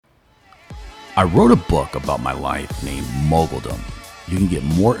I wrote a book about my life named Moguldom. You can get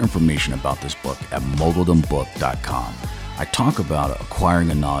more information about this book at moguldombook.com. I talk about acquiring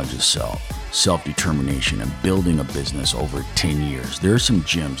a knowledge of self, self-determination, and building a business over 10 years. There are some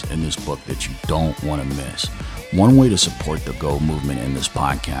gems in this book that you don't want to miss. One way to support the Go movement in this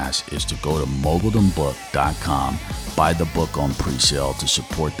podcast is to go to moguldombook.com, buy the book on pre-sale to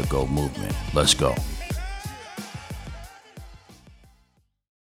support the Go movement. Let's go.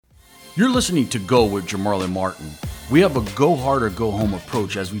 You're listening to Go with Jamarlin Martin. We have a go hard or go home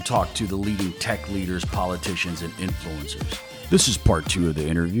approach as we talk to the leading tech leaders, politicians, and influencers. This is part 2 of the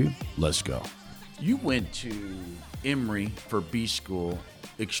interview. Let's go. You went to Emory for B School,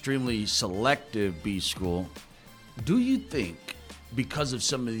 extremely selective B School. Do you think because of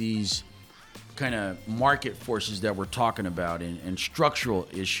some of these kind of market forces that we're talking about and structural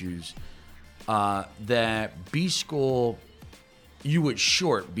issues that B School, you would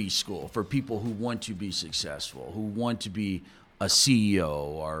short B School for people who want to be successful, who want to be a CEO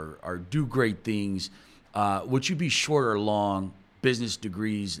or do great things? Would you be short or long business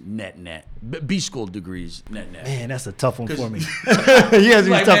degrees net? B School degrees net? Man, that's a tough one for me. You ask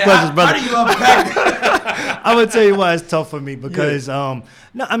me tough questions, brother. How do you unpack that? I'm going to tell you why it's tough for me because, no,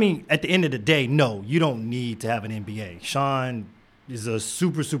 I mean, at the end of the day, no, you don't need to have an MBA. Sean is a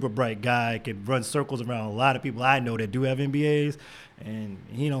super, super bright guy, could run circles around a lot of people I know that do have MBAs, and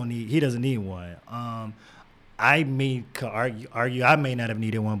he doesn't need one. I may argue I may not have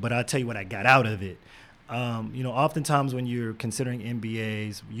needed one, but I'll tell you what I got out of it. Oftentimes when you're considering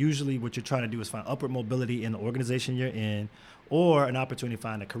MBAs, usually what you're trying to do is find upward mobility in the organization you're in or an opportunity to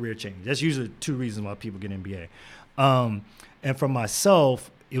find a career change. That's usually 2 reasons why people get an MBA. And for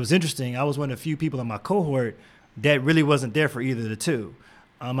myself, it was interesting. I was one of the few people in my cohort that really wasn't there for either of the two.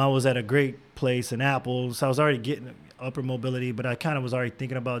 I was at a great place in Apple, so I was already getting upper mobility, but I kind of was already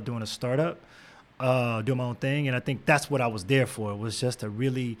thinking about doing a startup, doing my own thing, and I think that's what I was there for, was just to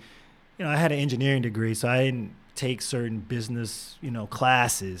really, I had an engineering degree, so I didn't take certain business,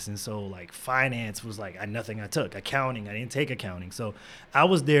 classes, and so like finance was like nothing I took. Accounting, I didn't take accounting. So I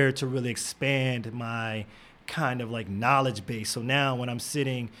was there to really expand my kind of like knowledge base. So now when I'm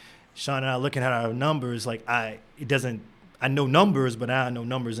sitting, Sean and I looking at our numbers, like I know numbers, but I know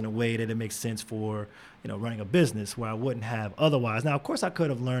numbers in a way that it makes sense for, running a business where I wouldn't have otherwise. Now, of course, I could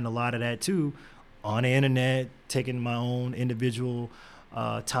have learned a lot of that too on the internet, taking my own individual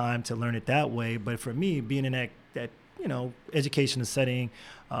time to learn it that way. But for me, being in that educational setting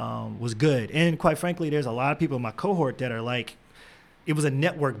was good. And quite frankly, there's a lot of people in my cohort that are like, it was a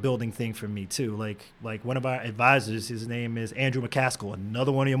network building thing for me too. Like one of our advisors, his name is Andrew McCaskill,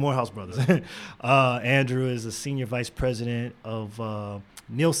 another one of your Morehouse brothers. Andrew is a senior vice president of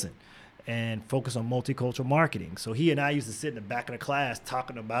Nielsen and focused on multicultural marketing. So he and I used to sit in the back of the class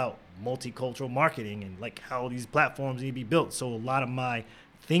talking about multicultural marketing and like how these platforms need to be built. So a lot of my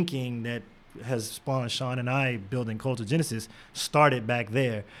thinking that has spawned Sean and I building Culture Genesis started back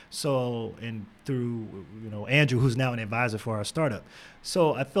there. So, and through, Andrew, who's now an advisor for our startup.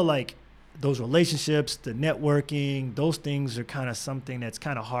 So I feel like those relationships, the networking, those things are kind of something that's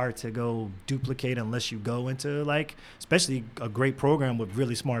kind of hard to go duplicate unless you go into like, especially a great program with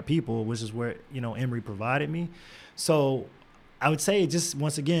really smart people, which is where, Emory provided me. So I would say just,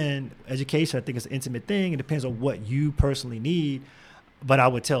 once again, education, I think it's an intimate thing. It depends on what you personally need. But I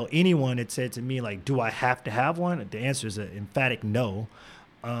would tell anyone that said to me, like, do I have to have one? The answer is an emphatic no.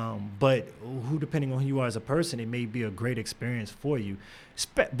 But depending on who you are as a person, it may be a great experience for you.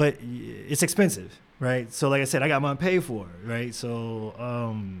 But it's expensive, right? So like I said, I got mine paid for, right?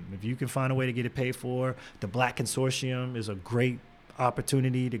 So if you can find a way to get it paid for, the Black Consortium is a great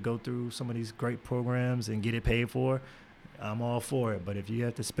opportunity to go through some of these great programs and get it paid for. I'm all for it. But if you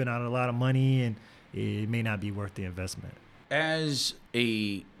have to spend out a lot of money, and it may not be worth the investment. As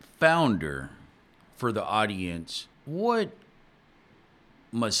a founder, for the audience, what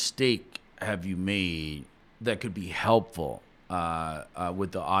mistake have you made that could be helpful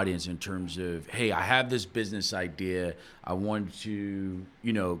with the audience in terms of, hey, I have this business idea. I want to,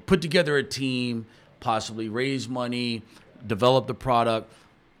 put together a team, possibly raise money, develop the product.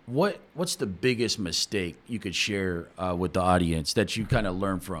 What's the biggest mistake you could share with the audience that you kind of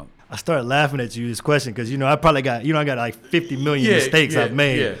learn from? I started laughing at you this question because I probably got I got like 50 million mistakes I've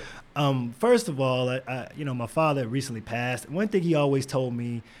made. Yeah. First of all, I my father recently passed. One thing he always told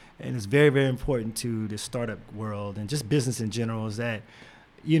me, and it's very, very important to the startup world and just business in general, is that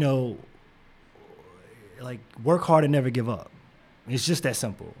like work hard and never give up. It's just that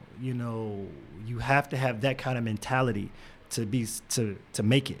simple. You have to have that kind of mentality to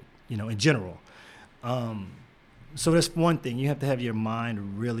make it. In general. So that's one thing. You have to have your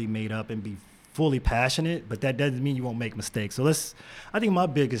mind really made up and be fully passionate, but that doesn't mean you won't make mistakes. So I think my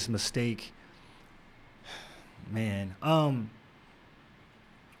biggest mistake, man,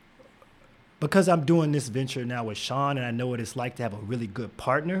 because I'm doing this venture now with Sean and I know what it's like to have a really good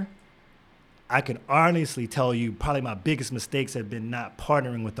partner, I can honestly tell you probably my biggest mistakes have been not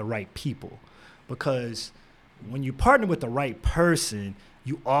partnering with the right people. Because when you partner with the right person,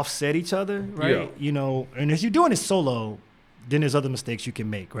 you offset each other, right? Yeah. You know, and if you're doing it solo, then there's other mistakes you can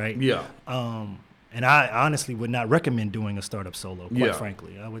make, right? Yeah. And I honestly would not recommend doing a startup solo, quite Yeah.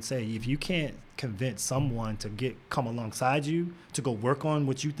 frankly. I would say if you can't convince someone to come alongside you to go work on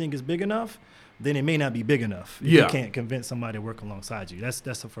what you think is big enough, then it may not be big enough. If Yeah. you can't convince somebody to work alongside you. That's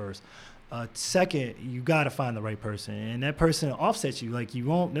the first. Second, you got to find the right person. And that person offsets you. Like, you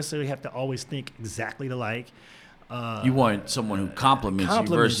won't necessarily have to always think exactly alike. You want someone who compliments you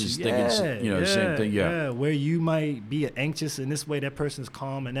versus thinking, the same thing. Yeah. Where you might be anxious in this way, that person's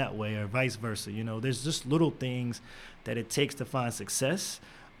calm in that way, or vice versa. You know, there's just little things that it takes to find success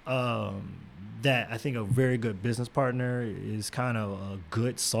that I think a very good business partner is kind of a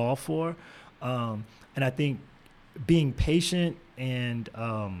good solve for. And I think being patient and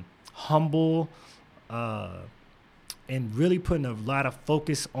humble and really putting a lot of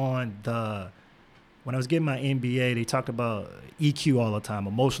focus on when I was getting my MBA, they talked about EQ all the time,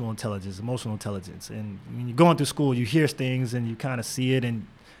 emotional intelligence. And when you're going through school, you hear things and you kind of see it and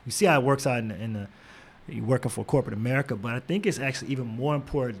you see how it works out you're working for corporate America. But I think it's actually even more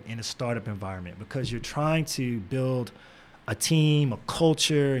important in a startup environment because you're trying to build a team, a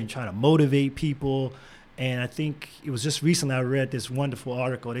culture, and trying to motivate people. And I think it was just recently I read this wonderful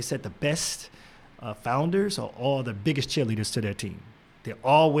article. They said the best founders are all the biggest cheerleaders to their team. They're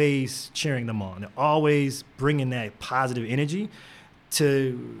always cheering them on. They're always bringing that positive energy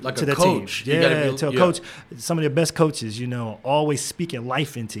to the coach. team. To a coach. Some of their best coaches, you know, always speaking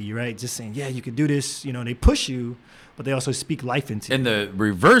life into you, right? Just saying, yeah, you can do this. You know, they push you, but they also speak life into you. And the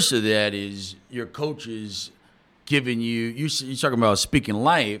reverse of that is your coaches giving you're talking about speaking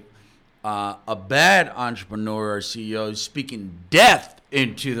life. A bad entrepreneur or CEO is speaking death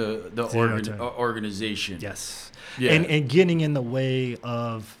into the organization. Yes. Yeah. And getting in the way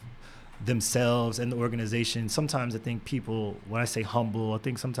of themselves and the organization. Sometimes I think people, when I say humble, I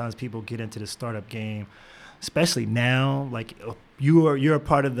think sometimes people get into the startup game, especially now. Like you're a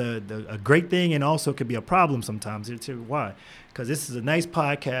part of a great thing, and also could be a problem sometimes. Why? Because this is a nice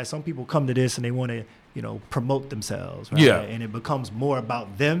podcast. Some people come to this and they want to, promote themselves, right? Yeah. And it becomes more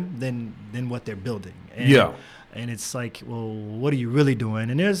about them than what they're building. And it's like, well, what are you really doing?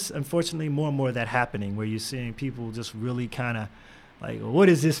 And there's unfortunately more and more of that happening where you're seeing people just really kind of like, well, what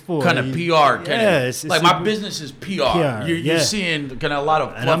is this for? Kind of PR. It's like my business is PR. You're seeing kind of a lot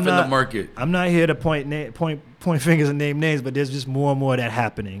of fluff in the market. I'm not here to point fingers and name names, but there's just more and more of that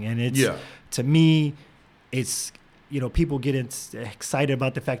happening. And it's, to me, it's, people get excited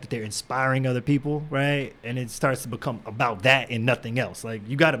about the fact that they're inspiring other people, right? And it starts to become about that and nothing else. Like,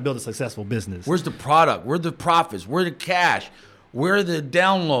 you got to build a successful business. Where's the product? Where are the profits? Where are the cash? Where are the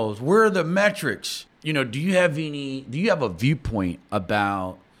downloads? Where are the metrics? Do you have a viewpoint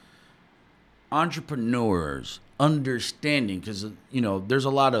about entrepreneurs understanding? Because, there's a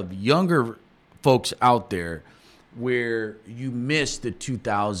lot of younger folks out there where you missed the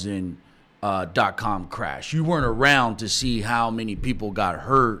 2000 .com crash. You weren't around to see how many people got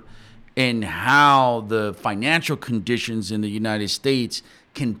hurt and how the financial conditions in the United States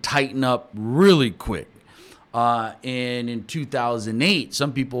can tighten up really quick. And in 2008,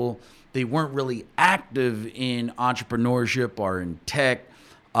 some people, they weren't really active in entrepreneurship or in tech,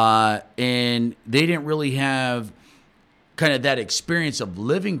 and they didn't really have kind of that experience of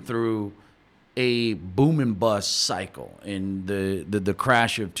living through a boom and bust cycle in the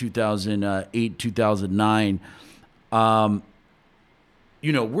crash of 2008, 2009.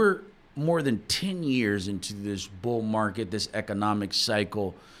 We're more than 10 years into this bull market, this economic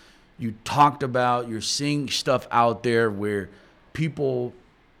cycle. You talked about, you're seeing stuff out there where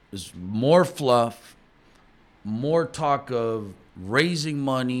there's more fluff, more talk of raising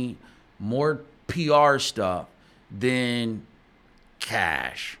money, more PR stuff than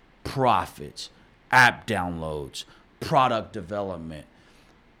cash, profits, app downloads, product development.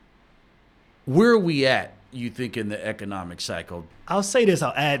 Where are we at, you think, in the economic cycle? I'll say this.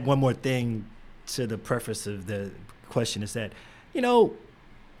 I'll add one more thing to the preface of the question is that,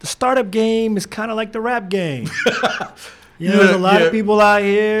 the startup game is kind of like the rap game. There's a lot of people out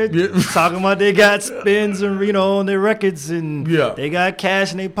here talking about they got spins and, on their records and they got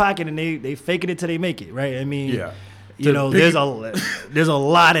cash in their pocket and they faking it till they make it, right? I mean, You know, there's a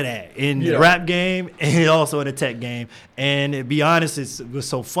lot of that in the rap game and also in the tech game. And to be honest, what's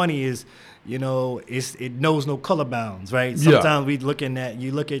so funny is, you know, it knows no color bounds, right? Sometimes we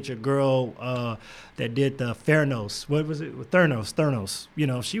you look at your girl that did the Theranos. What was it? Theranos. You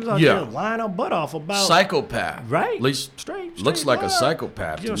know, she was out there lying her butt off about psychopath, right? At least straight looks like a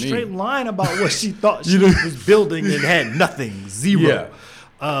psychopath to me. Straight lying about what she thought she was building and had nothing, zero.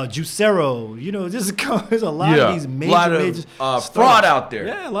 Juicero, you know, there's a lot of these major fraud out there.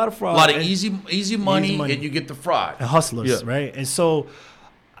 Yeah, a lot of fraud. A lot of easy money, and you get the fraud. And hustlers, right? And so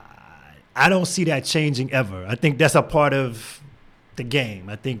I don't see that changing ever. I think that's a part of the game.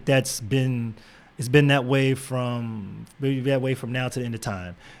 I think it's been that way from now to the end of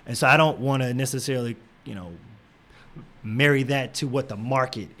time. And so I don't want to necessarily, you know, marry that to what the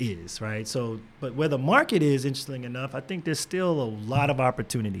market is, right? So, but where the market is, interesting enough, I think there's still a lot of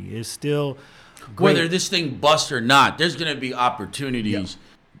opportunity. It's still great. Whether this thing busts or not, there's going to be opportunities.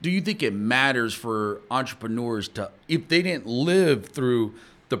 Yeah. Do you think it matters for entrepreneurs if they didn't live through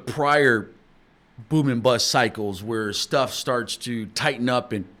the prior boom and bust cycles where stuff starts to tighten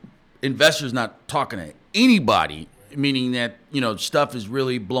up and investors not talking to anybody, meaning that, you know, stuff is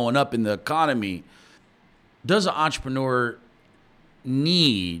really blowing up in the economy? Does an entrepreneur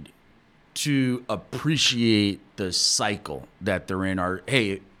need to appreciate the cycle that they're in? Or,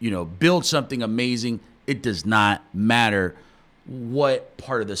 hey, you know, build something amazing. It does not matter what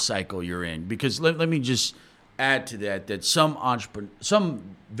part of the cycle you're in. Because let me just add to that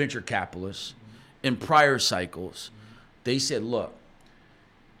some venture capitalists in prior cycles, they said, look,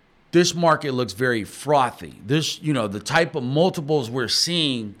 this market looks very frothy. This, you know, the type of multiples we're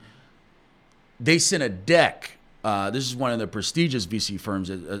seeing, they sent a deck. This is one of the prestigious VC firms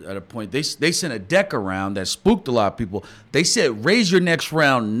at a point. They sent a deck around that spooked a lot of people. They said, raise your next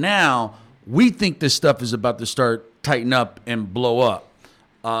round now. We think this stuff is about to start tighten up and blow up.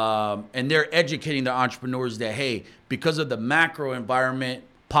 And they're educating the entrepreneurs that, hey, because of the macro environment,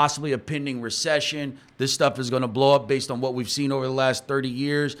 possibly a pending recession, this stuff is going to blow up based on what we've seen over the last 30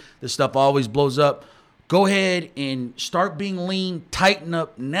 years. This stuff always blows up. Go ahead and start being lean, tighten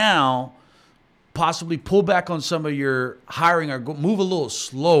up now, possibly pull back on some of your hiring or move a little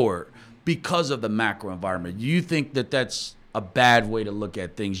slower because of the macro environment. Do you think that that's a bad way to look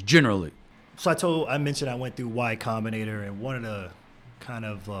at things generally? So I mentioned I went through Y Combinator, and one of the kind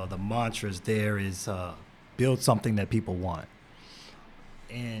of the mantras there is build something that people want.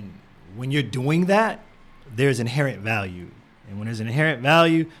 And when you're doing that, there's inherent value. And when there's an inherent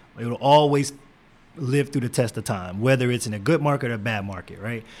value, it will always live through the test of time, whether it's in a good market or a bad market,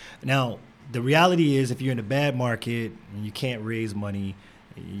 right? Now, the reality is if you're in a bad market and you can't raise money,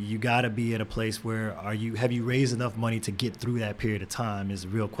 you got to be at a place where have you raised enough money to get through that period of time is a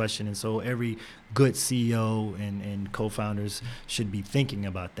real question. And so every good CEO and co-founders should be thinking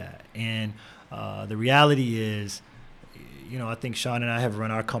about that. And the reality is, you know, I think Sean and I have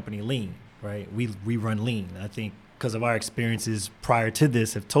run our company lean, right? We run lean. I think because of our experiences prior to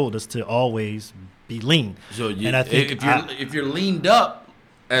this have told us to always be lean. So and I think if you're leaned up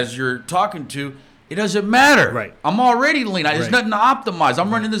as you're talking to, it doesn't matter. Right. I'm already lean. There's nothing to optimize.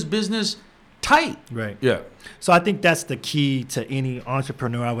 I'm running this business tight. Right. Yeah. So I think that's the key to any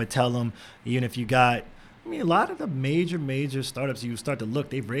entrepreneur. I would tell them, even if you got, a lot of the major startups, you start to look,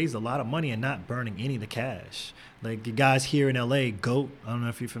 they've raised a lot of money and not burning any of the cash. Like the guys here in LA, GOAT, I don't know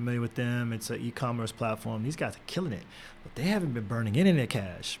if you're familiar with them. It's an e-commerce platform. These guys are killing it, but they haven't been burning any of their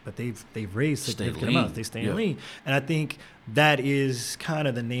cash, but they've raised significant amounts. They stay lean. And I think that is kind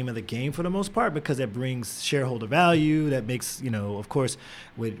of the name of the game for the most part, because it brings shareholder value. That makes, of course,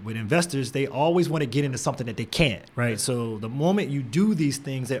 with investors, they always want to get into something that they can't, right? So the moment you do these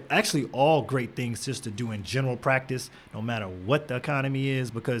things, they're actually all great things just to do in general practice, no matter what the economy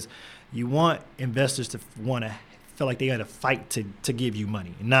is, because you want investors to want to feel like they got to fight to give you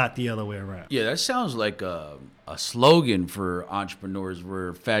money, not the other way around. Yeah, that sounds like a slogan for entrepreneurs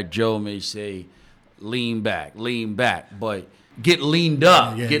where Fat Joe may say, lean back, but get leaned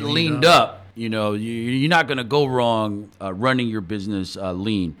up, get leaned up. You're not going to go wrong running your business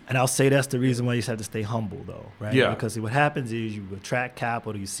lean. And I'll say that's the reason why you just have to stay humble, though, right? Yeah. Because what happens is you attract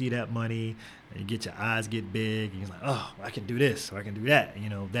capital, you see that money, and you get your eyes get big, and you're like, oh, I can do this or I can do that.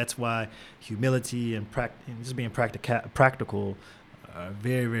 That's why humility and just being practical are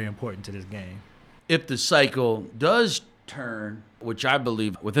very, very important to this game. If the cycle does turn, which I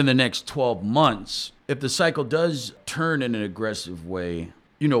believe within the next 12 months, if the cycle does turn in an aggressive way,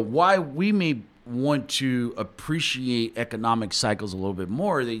 why we may want to appreciate economic cycles a little bit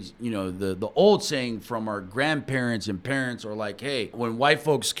more. The old saying from our grandparents and parents are like, hey, when white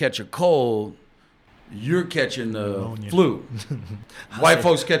folks catch a cold, you're catching the Pneumonia. flu. White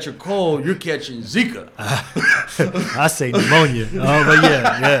folks catch a cold, you're catching Zika. I say pneumonia. Oh, but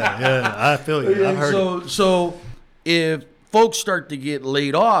yeah. I feel you. I've heard it. So if folks start to get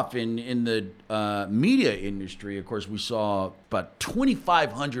laid off in the media industry, of course, we saw about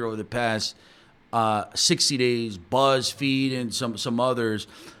 2,500 over the past 60 days, BuzzFeed and some others,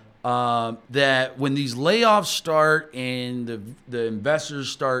 that when these layoffs start and the investors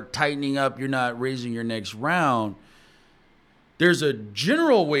start tightening up, you're not raising your next round. There's a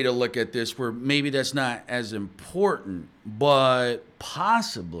general way to look at this where maybe that's not as important, but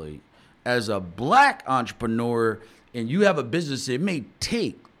possibly as a black entrepreneur and you have a business, it may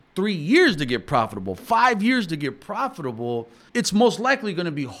take 3 years to get profitable, 5 years to get profitable. It's most likely going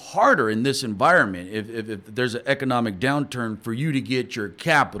to be harder in this environment if there's an economic downturn for you to get your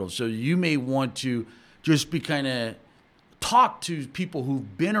capital. So you may want to just be kind of talk to people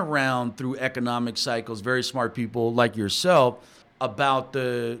who've been around through economic cycles, very smart people like yourself, about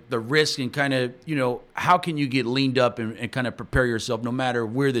the risk and kind of, how can you get leaned up and kind of prepare yourself no matter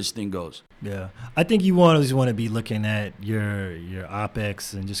where this thing goes. Yeah, I think you always want to be looking at your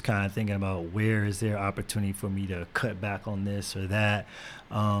OpEx and just kind of thinking about where is there opportunity for me to cut back on this or that.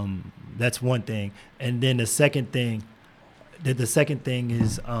 That's one thing. And then the second thing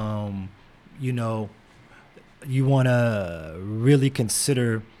is, you want to really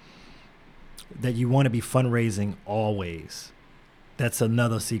consider that you want to be fundraising always. That's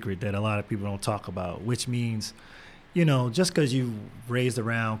another secret that a lot of people don't talk about, which means, just because you raised a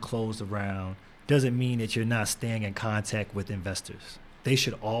round, closed a round, doesn't mean that you're not staying in contact with investors. They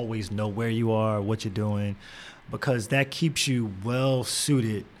should always know where you are, what you're doing, because that keeps you well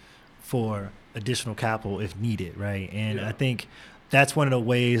suited for additional capital if needed, right? And I think that's one of the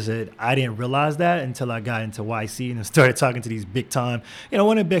ways that I didn't realize that until I got into YC and started talking to these big time.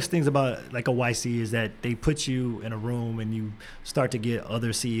 One of the best things about like a YC is that they put you in a room and you start to get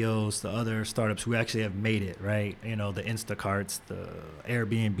other CEOs, the other startups who actually have made it, right? The Instacarts, the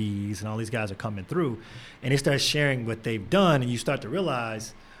Airbnbs, and all these guys are coming through, and they start sharing what they've done, and you start to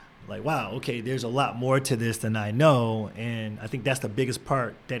realize, like, wow, okay, there's a lot more to this than I know. And I think that's the biggest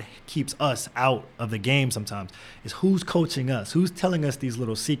part that keeps us out of the game sometimes, is who's coaching us, who's telling us these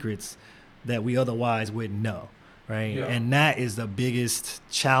little secrets that we otherwise wouldn't know, right? Yeah. And that is the biggest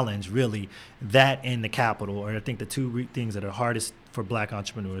challenge, really, that and the capital, or I think the two things that are hardest for black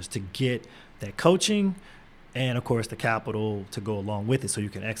entrepreneurs, to get that coaching and, of course, the capital to go along with it so you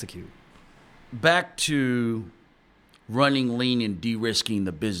can execute. Back to running lean and de-risking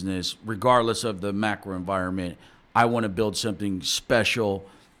the business, regardless of the macro environment. I want to build something special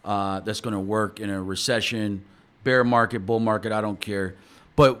that's going to work in a recession, bear market, bull market, I don't care.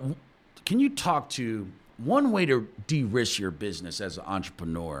 But can you talk to one way to de-risk your business as an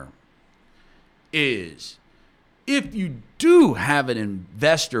entrepreneur is if you do have an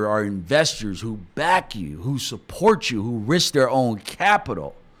investor or investors who back you, who support you, who risk their own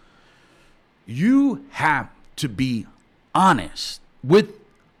capital, you have to be honest with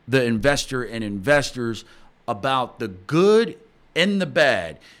the investor and investors about the good and the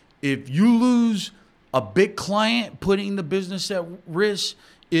bad. If you lose a big client putting the business at risk,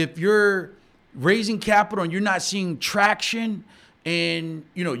 if you're raising capital and you're not seeing traction and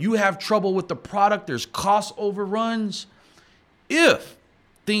you have trouble with the product, there's cost overruns. If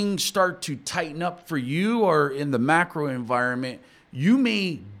things start to tighten up for you or in the macro environment, you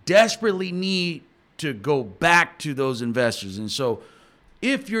may desperately need to go back to those investors. And so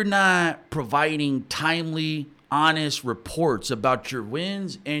if you're not providing timely, honest reports about your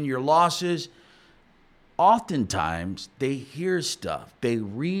wins and your losses, oftentimes they hear stuff, they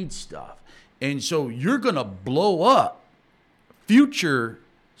read stuff. And so you're going to blow up future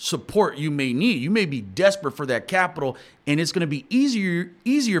support you may need. You may be desperate for that capital, and it's going to be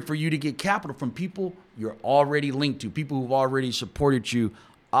easier for you to get capital from people you're already linked to, people who've already supported you,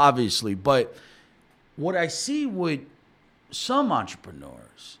 obviously. But what I see with some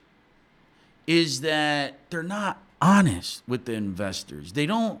entrepreneurs is that they're not honest with the investors. They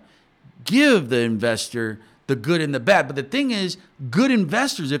don't give the investor the good and the bad. But the thing is, good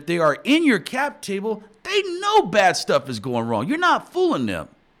investors, if they are in your cap table, they know bad stuff is going wrong. You're not fooling them.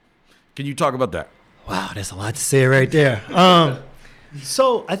 Can you talk about that? Wow, there's a lot to say right there.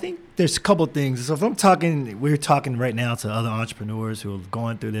 So I think there's a couple things. So if we're talking right now to other entrepreneurs who are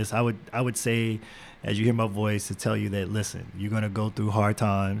going through this, I would say, as you hear my voice, to tell you that, listen, you're going to go through hard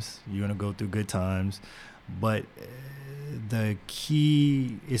times. You're going to go through good times. But the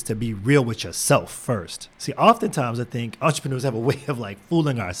key is to be real with yourself first. See, oftentimes I think entrepreneurs have a way of like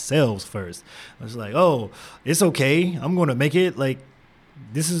fooling ourselves first. It's like, oh, it's okay. I'm going to make it. Like,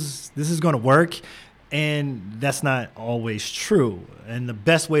 this is going to work. And that's not always true. And the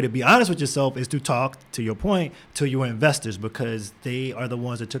best way to be honest with yourself is to talk, to your point, to your investors, because they are the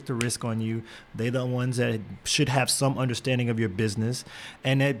ones that took the risk on you. They're the ones that should have some understanding of your business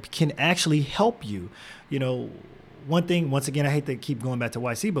and that can actually help you. You know, one thing, once again, I hate to keep going back to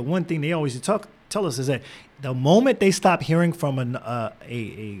YC, but one thing they always tell us is that the moment they stop hearing from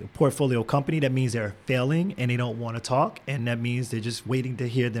a portfolio company, that means they're failing and they don't want to talk. And that means they're just waiting to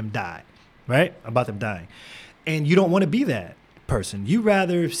hear them die. Right? About them dying. And you don't want to be that person. You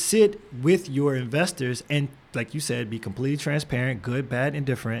rather sit with your investors and, like you said, be completely transparent, good, bad,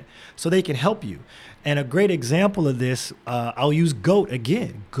 indifferent, so they can help you. And a great example of this, I'll use GOAT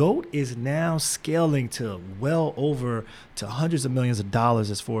again. GOAT is now scaling to well over to hundreds of millions of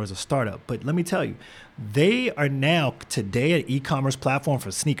dollars as far as a startup. But let me tell you, they are now today an e-commerce platform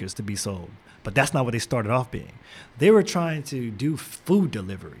for sneakers to be sold. But that's not what they started off being. They were trying to do food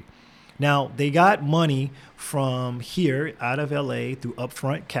delivery. Now, they got money from here out of LA through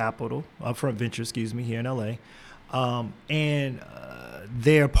Upfront Venture, here in LA. And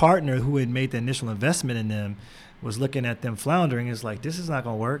their partner who had made the initial investment in them was looking at them floundering. It's like, this is not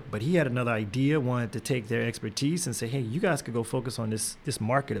going to work. But he had another idea, wanted to take their expertise and say, hey, you guys could go focus on this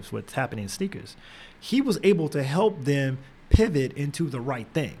market of what's happening in sneakers. He was able to help them pivot into the right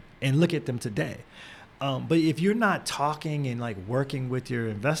thing. And look at them today. But if you're not talking and like working with your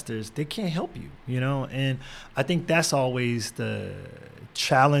investors, they can't help you, you know? And I think that's always the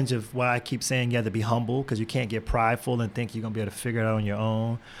challenge of why I keep saying you have to be humble, because you can't get prideful and think you're going to be able to figure it out on your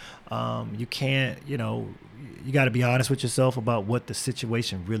own. You can't, you know, you got to be honest with yourself about what the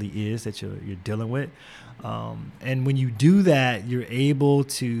situation really is that you're dealing with. And when you do that, you're able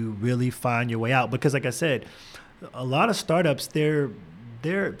to really find your way out. Because like I said, a lot of startups, they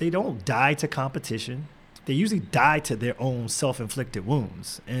don't die to competition. They usually die to their own self-inflicted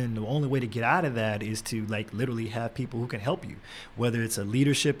wounds. And the only way to get out of that is to like literally have people who can help you, whether it's a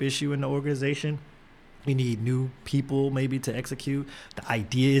leadership issue in the organization. You need new people maybe to execute. The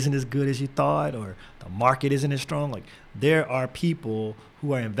idea isn't as good as you thought, or the market isn't as strong. Like, there are people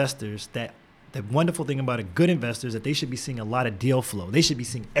who are investors that the wonderful thing about a good investor is that they should be seeing a lot of deal flow. They should be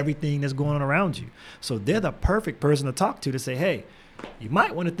seeing everything that's going on around you. So they're the perfect person to talk to say, hey, you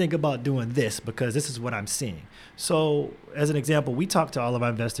might want to think about doing this because this is what I'm seeing. So as an example, we talk to all of our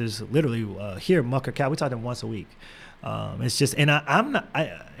investors literally here at Mucker Cat. We talk to them once a week. It's just, and I'm not,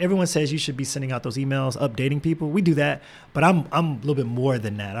 everyone says you should be sending out those emails, updating people. We do that, but I'm a little bit more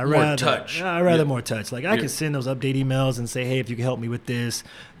than that. I rather more touch. Like I can send those update emails and say, hey, if you can help me with this,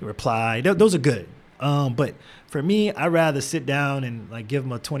 reply. Those are good. But for me, I rather sit down and like give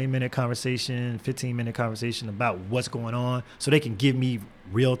them a 20-minute conversation, 15-minute conversation about what's going on, so they can give me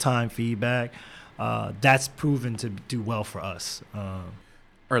real-time feedback. That's proven to do well for us. All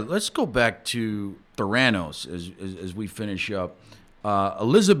right, let's go back to Theranos as we finish up.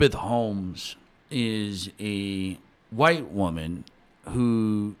 Elizabeth Holmes is a white woman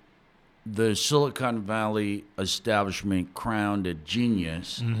who the Silicon Valley establishment crowned a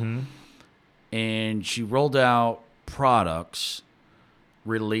genius. Mm-hmm. And she rolled out products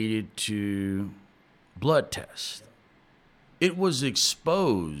related to blood tests. It was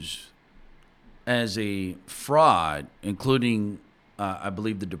exposed as a fraud, including, I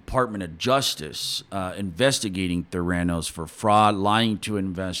believe, the Department of Justice investigating Theranos for fraud, lying to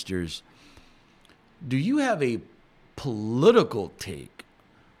investors. Do you have a political take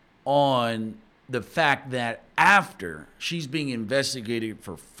on the fact that after she's being investigated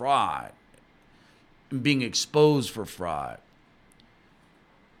for fraud, being exposed for fraud,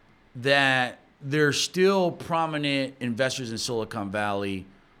 that there's still prominent investors in Silicon Valley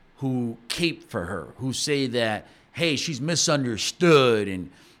who cape for her, who say that, hey, she's misunderstood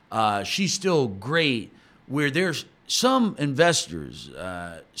and she's still great, where there's some investors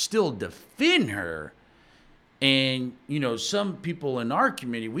still defend her. And, you know, some people in our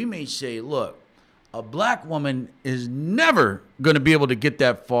community, we may say, look, a black woman is never going to be able to get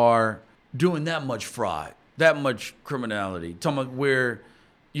that far doing that much fraud, that much criminality. Talking about where,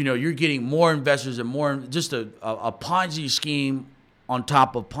 you know, you're getting more investors and more, just a Ponzi scheme on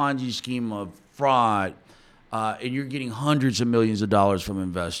top of Ponzi scheme of fraud, and you're getting hundreds of millions of dollars from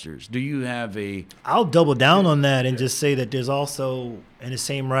investors. Do you have a... I'll double down on that and just say that there's also, in the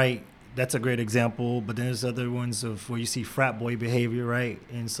same right, that's a great example, but then there's other ones of where you see frat boy behavior, right,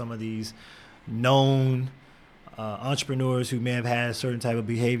 in some of these known entrepreneurs who may have had a certain type of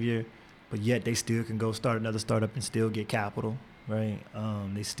behavior, but yet they still can go start another startup and still get capital, right?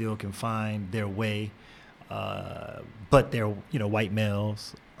 They still can find their way, but they're, you know, white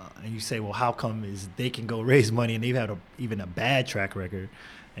males. And you say, well, how come is they can go raise money and they've had even a bad track record,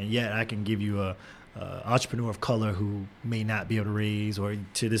 and yet I can give you entrepreneur of color who may not be able to raise, or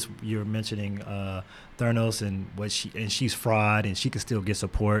to this you're mentioning Theranos and she's fraud and she can still get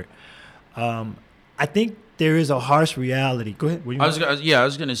support. I think there is a harsh reality. Go ahead. I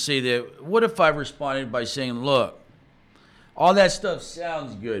was gonna say that. What if I responded by saying, "Look, all that stuff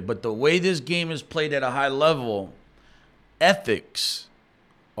sounds good, but the way this game is played at a high level, ethics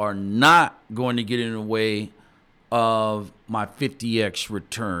are not going to get in the way of my 50x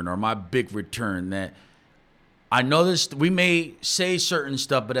return or my big return. That I know this, we may say certain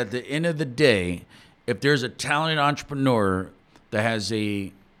stuff, but at the end of the day, if there's a talented entrepreneur that has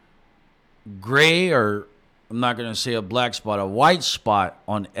a gray, or I'm not going to say a black spot, a white spot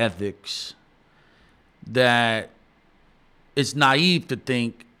on ethics, that it's naive to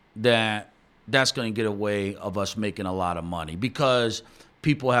think that that's going to get away of us making a lot of money because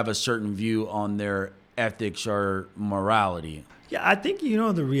people have a certain view on their ethics or morality. Yeah, I think,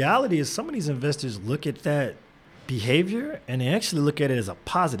 the reality is some of these investors look at that behavior and they actually look at it as a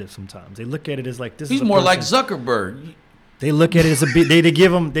positive sometimes. They look at it as like this. He's is more like Zuckerberg. They look at it as they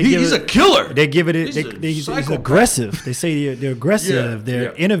give him. He's a killer. They give it. He's aggressive. They say they're aggressive.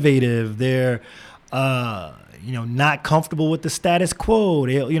 They're innovative. They're not comfortable with the status quo.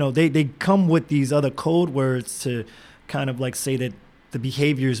 They come with these other code words to kind of like say that the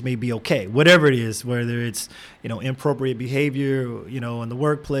behaviors may be okay, whatever it is, whether it's inappropriate behavior in the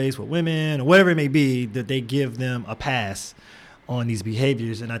workplace with women or whatever it may be, that they give them a pass on these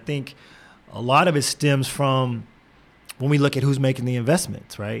behaviors. And I think a lot of it stems from when we look at who's making the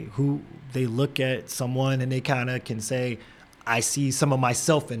investments, right? Who they look at someone and they kind of can say, I see some of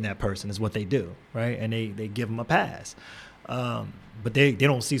myself in that person is what they do, right? And they give them a pass. But they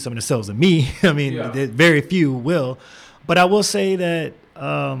don't see some of themselves in me. I mean, very few will. But I will say that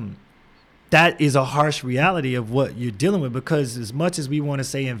that is a harsh reality of what you're dealing with, because as much as we want to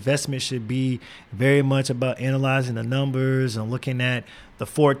say investment should be very much about analyzing the numbers and looking at the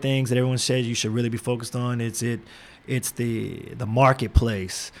 4 things that everyone says you should really be focused on, it's the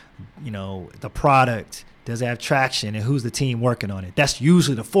marketplace, the product, does it have traction, and who's the team working on it. That's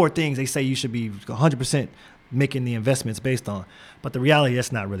usually the 4 things they say you should be 100% making the investments based on. But the reality,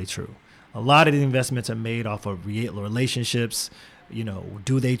 that's not really true. A lot of the investments are made off of relationships.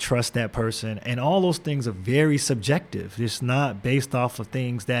 Do they trust that person? And all those things are very subjective. It's not based off of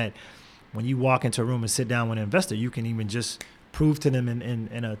things that when you walk into a room and sit down with an investor, you can even just prove to them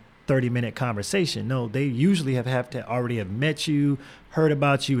in a 30-minute conversation. No, they usually have to already have met you, heard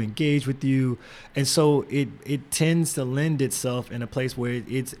about you, engaged with you. And so it tends to lend itself in a place where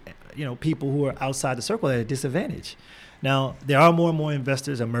it's, people who are outside the circle at a disadvantage. Now, there are more and more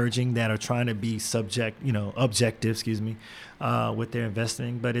investors emerging that are trying to be objective, with their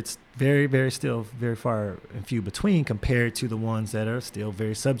investing, but it's very, very still very far and few between compared to the ones that are still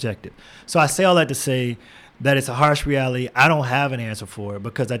very subjective. So I say all that to say that it's a harsh reality. I don't have an answer for it,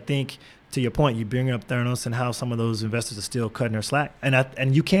 because I think, to your point, you bring up Theranos and how some of those investors are still cutting their slack,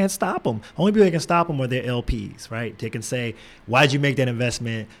 and you can't stop them. Only people that can stop them are their LPs, right? They can say, why'd you make that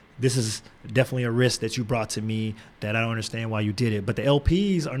investment? This is definitely a risk that you brought to me that I don't understand why you did it. But the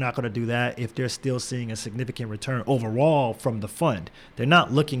LPs are not going to do that if they're still seeing a significant return overall from the fund. They're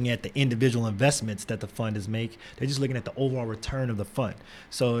not looking at the individual investments that the fund is making. They're just looking at the overall return of the fund.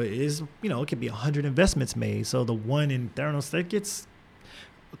 So it could be 100 investments made. So the one in Theranos, that gets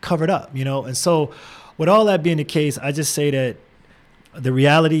covered up, And so with all that being the case, I just say that the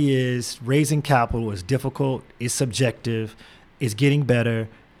reality is raising capital is difficult, it's subjective, it's getting better.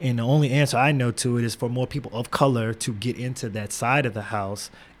 And the only answer I know to it is for more people of color to get into that side of the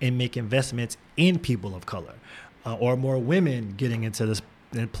house and make investments in people of color, or more women getting into this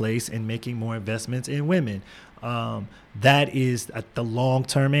place and making more investments in women. That is the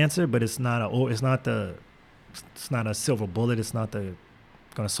long-term answer, but it's not a silver bullet. It's not going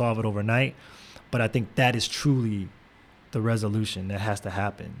to solve it overnight. But I think that is truly the resolution that has to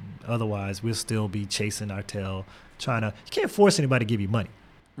happen. Otherwise, we'll still be chasing our tail, you can't force anybody to give you money.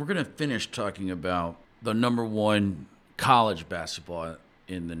 We're going to finish talking about the number 1 college basketball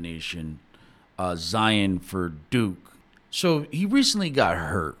in the nation, Zion for Duke. So he recently got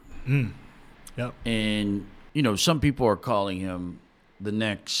hurt. Yep. And, some people are calling him the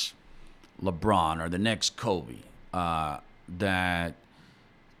next LeBron or the next Kobe. That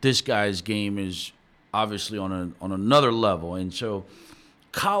this guy's game is obviously on another level. And so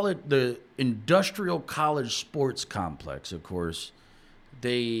the industrial college sports complex, of course,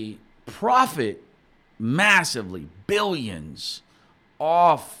 they profit massively, billions,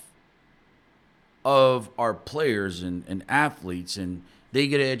 off of our players and athletes, and they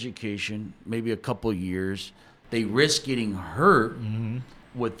get an education, maybe a couple years. They risk getting hurt,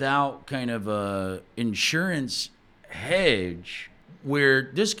 without kind of a insurance hedge where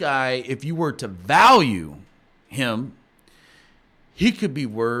this guy, if you were to value him, he could be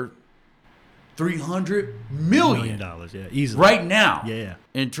worth $300 million. Yeah, easily. Right now. Yeah.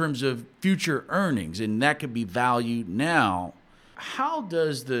 In terms of future earnings, and that could be valued now. How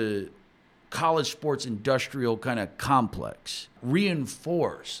does the college sports industrial kind of complex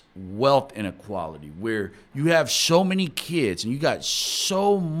reinforce wealth inequality where you have so many kids and you got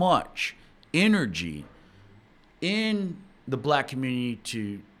so much energy in the black community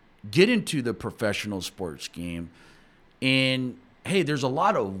to get into the professional sports game, and hey, there's a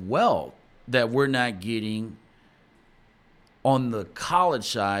lot of wealth that we're not getting on the college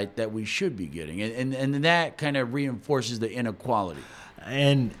side that we should be getting, and that kind of reinforces the inequality.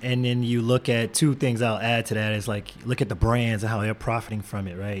 And then you look at two things I'll add to that is like look at the brands and how they're profiting from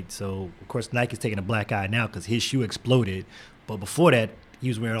it, right? So of course Nike's taking a black eye now because his shoe exploded, but before that he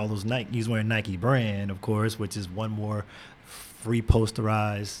was wearing all those Nike. He was wearing Nike brand, of course, which is one more free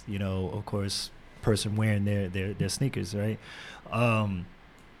posterized, of course, person wearing their sneakers, right? I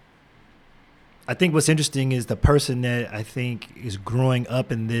think what's interesting is the person that I think is growing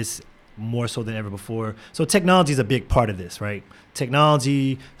up in this more so than ever before. So technology is a big part of this, right?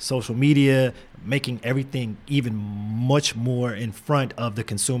 Technology, social media, making everything even much more in front of the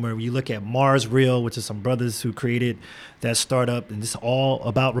consumer. You look at Mars Real, which is some brothers who created that startup, and this is all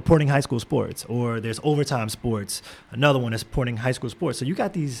about reporting high school sports. Or there's Overtime Sports, another one that's reporting high school sports. So you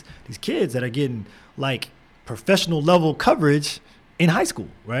got these kids that are getting like professional level coverage in high school,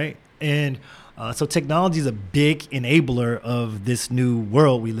 right? And so technology is a big enabler of this new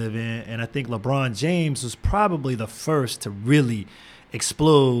world we live in. And I think LeBron James was probably the first to really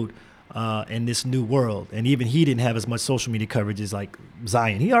explode in this new world. And even he didn't have as much social media coverage as like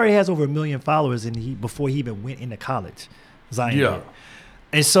Zion. He already has over 1 million followers before he even went into college. Zion did.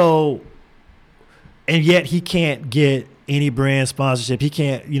 And so, and yet he can't get any brand sponsorship. He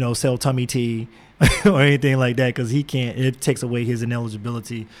can't, sell tummy tea or anything like that because he can't. It takes away his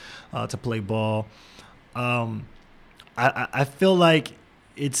ineligibility to play ball. I feel like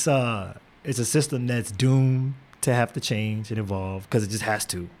it's a system that's doomed to have to change and evolve because it just has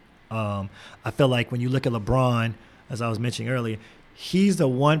to. I feel like when you look at LeBron, as I was mentioning earlier, he's the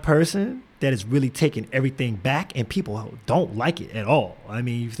one person that is really taking everything back, and people don't like it at all. I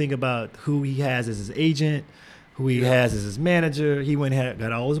mean, you think about who he has as his agent, who he has as his manager. He went and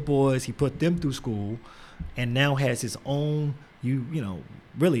got all his boys. He put them through school, and now has his own,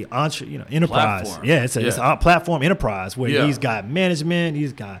 really enterprise. Platform. Yeah, it's a platform enterprise where he's got management,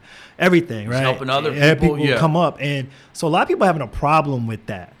 he's got everything, right? He's helping other people. Come up, and so a lot of people are having a problem with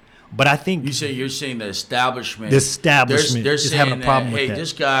that. But I think you're saying the establishment. They're is having a problem with that. Hey,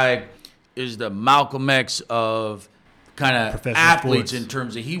 this guy is the Malcolm X of kind of athletes sports. In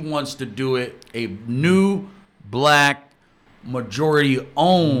terms of he wants to do it a new black majority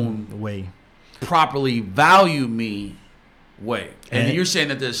owned way, properly value me way. And you're saying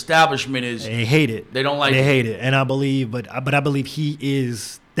that the establishment is they hate it. They don't like They hate it. And I believe, but I believe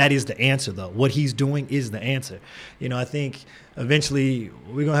that is the answer though. What he's doing is the answer. I think eventually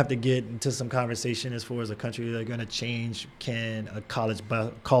we're gonna have to get into some conversation as far as a country that's gonna change. Can a college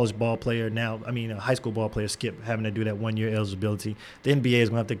ball player a high school ball player skip having to do that 1 year eligibility? The NBA is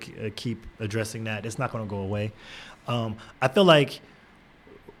gonna have to keep addressing that. It's not gonna go away. I feel like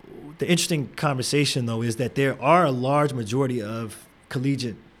the interesting conversation, though, is that there are a large majority of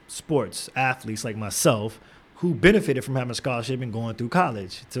collegiate sports athletes like myself who benefited from having a scholarship and going through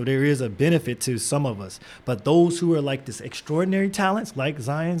college. So there is a benefit to some of us. But those who are like this extraordinary talents, like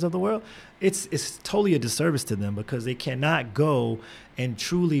Zions of the world, it's totally a disservice to them because they cannot go and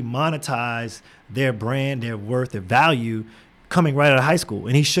truly monetize their brand, their worth, their value coming right out of high school.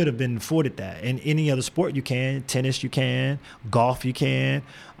 And he should have been afforded that. In any other sport you can, tennis you can, golf you can,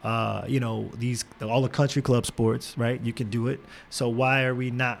 all the country club sports, right? You can do it. So why are we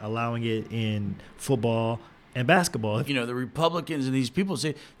not allowing it in football and basketball? The Republicans and these people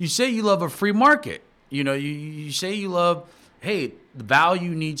say you love a free market. You say you love, hey, the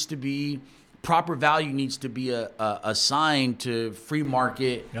proper value needs to be assigned to free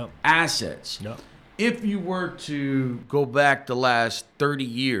market assets. Yep. If you were to go back the last 30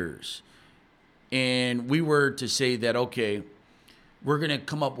 years and we were to say that, okay, we're going to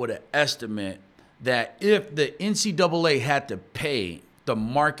come up with an estimate that if the NCAA had to pay the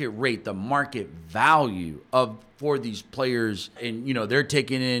market rate, the market value for these players, and they're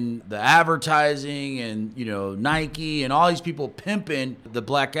taking in the advertising and Nike and all these people pimping the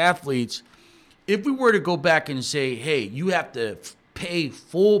black athletes. If we were to go back and say, hey, you have to pay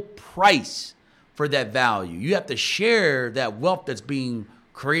full price for that value, you have to share that wealth that's being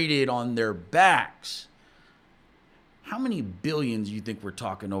created on their backs. How many billions do you think we're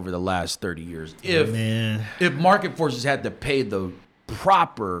talking over the last 30 years? If market forces had to pay the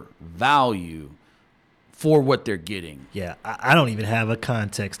proper value for what they're getting. Yeah, I don't even have a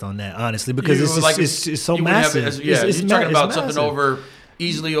context on that, honestly, because it's so massive. You're talking about something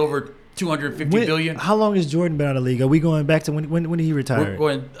easily over 250 billion. How long has Jordan been out of the league? Are we going back to when did he retire?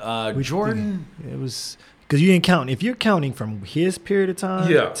 We're going Jordan. It was because you ain't counting. If you're counting from his period of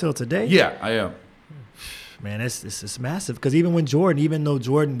time till today. Yeah, I am. Man, it's massive because even though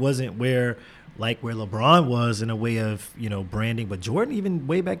Jordan wasn't where LeBron was in a way of branding, but Jordan even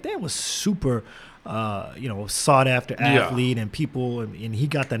way back then was super sought after athlete and people, and he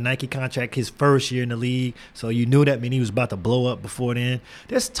got the Nike contract his first year in the league, so you knew that meant he was about to blow up before then.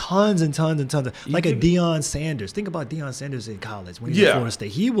 There's tons and tons and tons of a Deion Sanders. Think about Deion Sanders in college when he was at Florida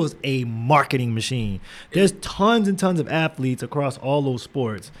State. He was a marketing machine. There's tons and tons of athletes across all those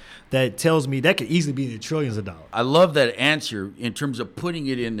sports that tells me that could easily be in the trillions of dollars. I love that answer in terms of putting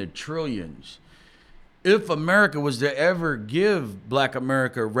it in the trillions. If America was to ever give Black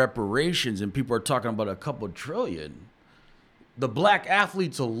America reparations, and people are talking about a couple trillion, the black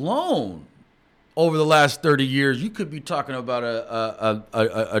athletes alone over the last 30 years, you could be talking about a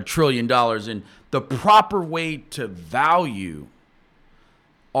 $1 trillion. And the proper way to value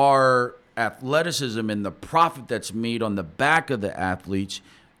our athleticism and the profit that's made on the back of the athletes,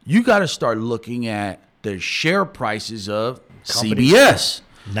 you got to start looking at the share prices of CBS.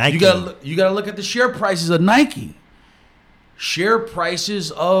 Nike. You got to look at the share prices of Nike, share prices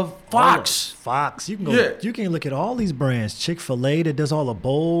of Fox. Fox. You can go. You can look at all these brands. Chick-fil-A that does all the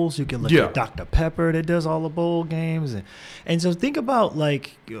bowls. You can look at Dr. Pepper that does all the bowl games, and so think about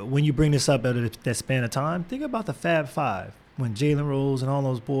when you bring this up at that span of time. Think about the Fab Five. When Jalen Rose and all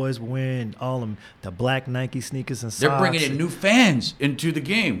those boys were wearing all the black Nike sneakers and socks. They're bringing in new fans into the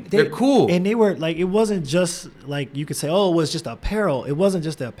game. They're cool. And they were it wasn't just you could say, it was just apparel. It wasn't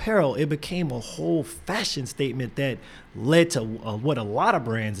just the apparel. It became a whole fashion statement that led to what a lot of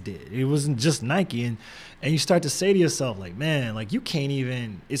brands did. It wasn't just Nike. And you start to say to yourself, man, you can't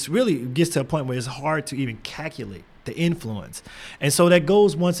even, it gets to a point where it's hard to even calculate the influence. And so that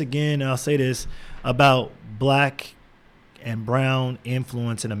goes once again, and I'll say this about black and brown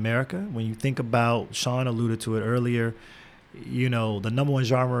influence in America. When you think about, Sean alluded to it earlier, the number one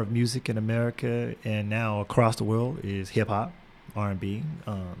genre of music in America and now across the world is hip hop, R&B.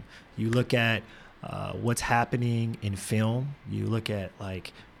 You look at what's happening in film. You look at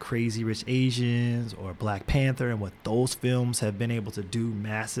Crazy Rich Asians or Black Panther and what those films have been able to do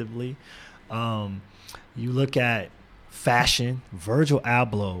massively. You look at fashion. Virgil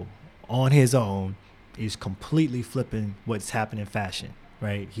Abloh on his own is completely flipping what's happening in fashion,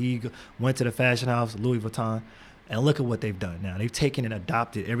 right? He went to the fashion house, Louis Vuitton, and look at what they've done now. They've taken and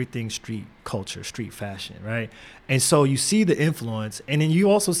adopted everything street culture, street fashion, right? And so you see the influence, and then you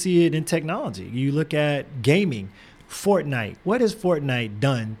also see it in technology. You look at gaming, Fortnite. What has Fortnite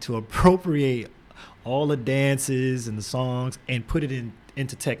done to appropriate all the dances and the songs and put it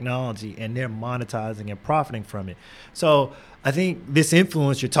into technology, and they're monetizing and profiting from it? So I think this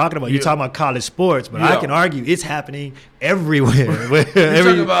influence you're talking about college sports, but I can argue it's happening everywhere.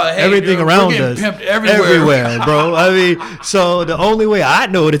 Everything around us, everywhere, bro. I mean, so the only way I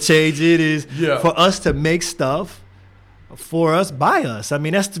know to change it is for us to make stuff for us, by us. I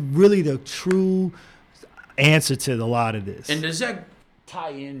mean, that's really the true answer to a lot of this. And does that tie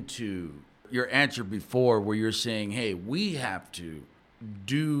into your answer before, where you're saying, hey, we have to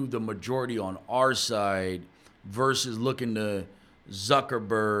do the majority on our side versus looking to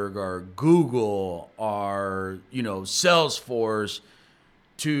Zuckerberg or Google or Salesforce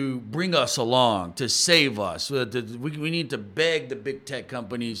to bring us along, to save us? We need to beg the big tech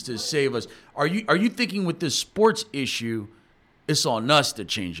companies to save us. Are you thinking with this sports issue, it's on us to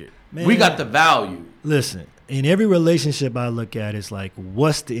change it? Man, we got the value. Listen, in every relationship I look at, it's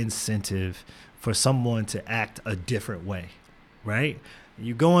what's the incentive for someone to act a different way, right?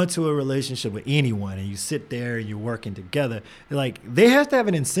 You go into a relationship with anyone and you sit there and you're working together, they have to have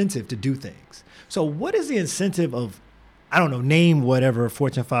an incentive to do things. So what is the incentive of, name whatever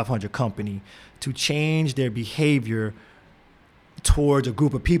Fortune 500 company to change their behavior towards a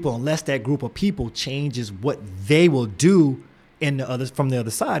group of people, unless that group of people changes what they will do from the other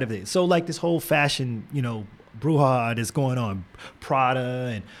side of it? So this whole fashion, brouhaha that's going on,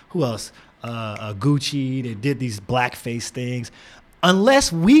 Prada and who else? Gucci, they did these blackface things.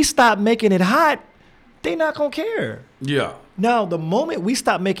 Unless we stop making it hot, they're not going to care. Yeah. Now, the moment we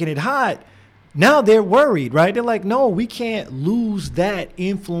stop making it hot, now they're worried, right? They're like, no, we can't lose that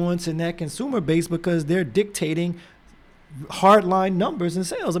influence and that consumer base because they're dictating hardline numbers and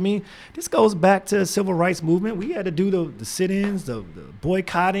sales. I mean, this goes back to the civil rights movement. We had to do the sit-ins, the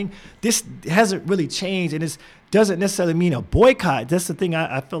boycotting. This hasn't really changed, and it doesn't necessarily mean a boycott. That's the thing.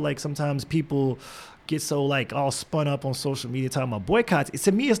 I feel like sometimes people get so like all spun up on social media talking about boycotts.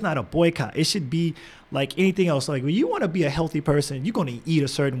 To me, it's not a boycott. It should be like anything else. Like when you want to be a healthy person, you're going to eat a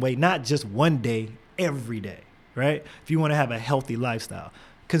certain way, not just one day, every day, right? If you want to have a healthy lifestyle.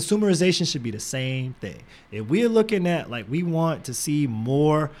 Consumerization should be the same thing. If we're looking at like we want to see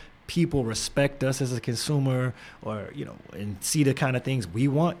more people respect us as a consumer, or and see the kind of things we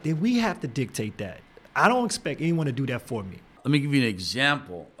want, then we have to dictate that. I don't expect anyone to do that for me. Let me give you an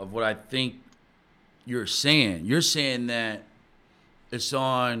example of what I think you're saying. You're saying that it's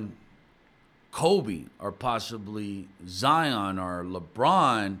on Kobe or possibly Zion or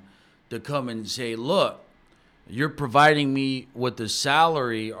LeBron to come and say, look, you're providing me with the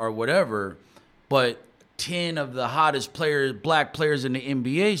salary or whatever, but 10 of the hottest players, black players in the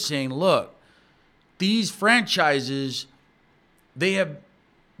NBA saying, look, these franchises, they have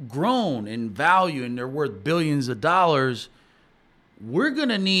grown in value and they're worth billions of dollars. We're going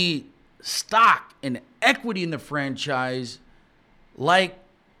to need stock and equity in the franchise like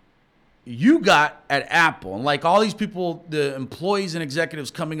you got at Apple, and like all these people, the employees and executives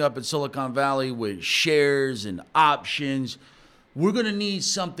coming up at Silicon Valley with shares and options. We're going to need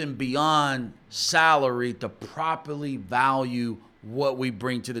something beyond salary to properly value what we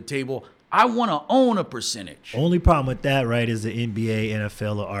bring to the table. I want to own a percentage. Only problem with that, right, is the NBA,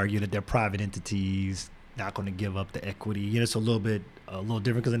 NFL will argue that they're private entities, not going to give up the equity. It's a little different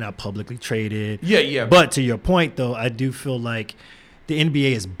because they're not publicly traded. Yeah. But to your point, though, I do feel like the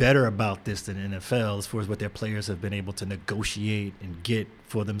NBA is better about this than the NFL as far as what their players have been able to negotiate and get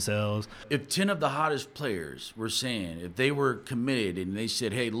for themselves. If 10 of the hottest players were saying, if they were committed and they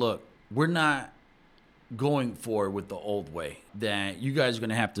said, hey, look, we're not going forward with the old way, that you guys are going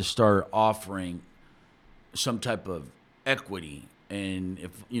to have to start offering some type of equity. And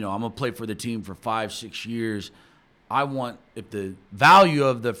if, I'm going to play for the team for 5-6 years, I want, if the value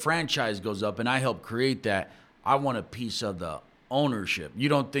of the franchise goes up and I help create that, I want a piece of the ownership. You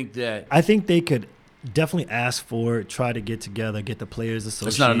don't think that? I think they could definitely ask for it, try to get together, get the players association.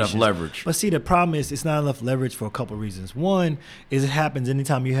 It's not enough leverage. But see, the problem is it's not enough leverage for a couple of reasons. One is it happens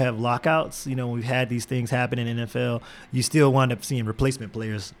anytime you have lockouts. We've had these things happen in the NFL. You still wind up seeing replacement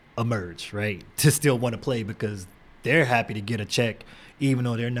players emerge, right? To still want to play because they're happy to get a check, even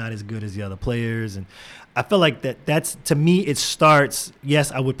though they're not as good as the other players. And I feel like that's, to me, it starts,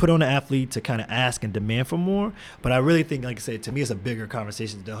 yes, I would put on the athlete to kind of ask and demand for more, but I really think, like I said, to me, it's a bigger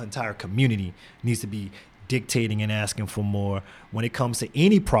conversation. The entire community needs to be dictating and asking for more when it comes to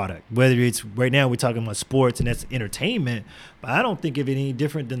any product, whether it's, right now we're talking about sports and that's entertainment, but I don't think of it any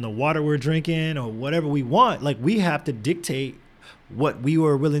different than the water we're drinking or whatever we want. Like, we have to dictate what we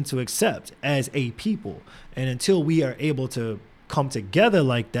were willing to accept as a people. And until we are able to come together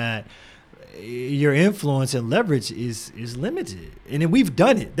like that, your influence and leverage is limited. And then we've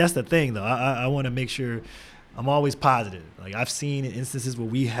done it. That's the thing, though. I want to make sure I'm always positive. Like, I've seen instances where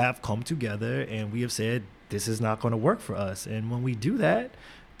we have come together and we have said, this is not going to work for us. And when we do that,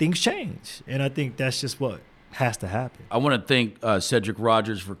 things change. And I think that's just what has to happen. I want to thank Cedric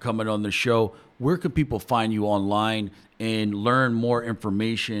Rogers for coming on the show. Where can people find you online and learn more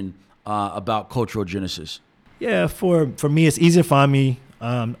information about Cultural Genesis? Yeah, for me, it's easy to find me.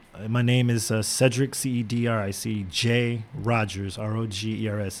 My name is Cedric, Cedric J. Rogers,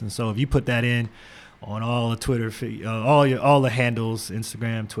 Rogers. And so if you put that in on all the Twitter, all the handles,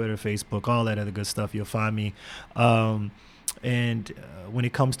 Instagram, Twitter, Facebook, all that other good stuff, you'll find me. And when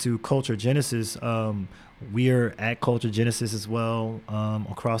it comes to Culture Genesis, we're at Culture Genesis as well,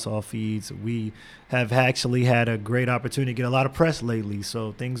 across all feeds. We have actually had a great opportunity to get a lot of press lately,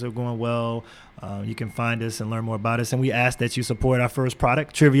 so things are going well. You can find us and learn more about us. And we ask that you support our first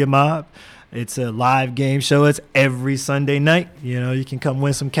product, Trivia Mob. It's a live game show. It's every Sunday night. You can come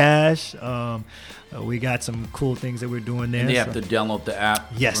win some cash. We got some cool things that we're doing there. And you have to download the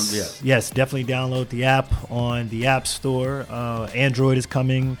app. Yes, definitely download the app on the App Store. Android is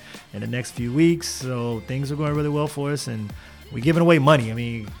coming in the next few weeks, so things are going really well for us. And we're giving away money. I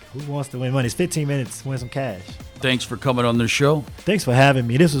mean, who wants to win money? It's 15 minutes to win some cash. Thanks for coming on the show. Thanks for having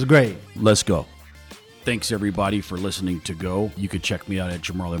me. This was great. Let's go. Thanks, everybody, for listening to Go. You could check me out at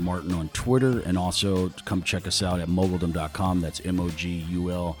Jamarlin Martin on Twitter, and also come check us out at moguldom.com. That's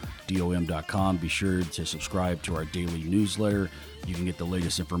moguldom.com. Be sure to subscribe to our daily newsletter. You can get the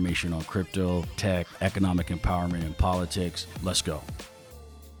latest information on crypto, tech, economic empowerment, and politics. Let's go.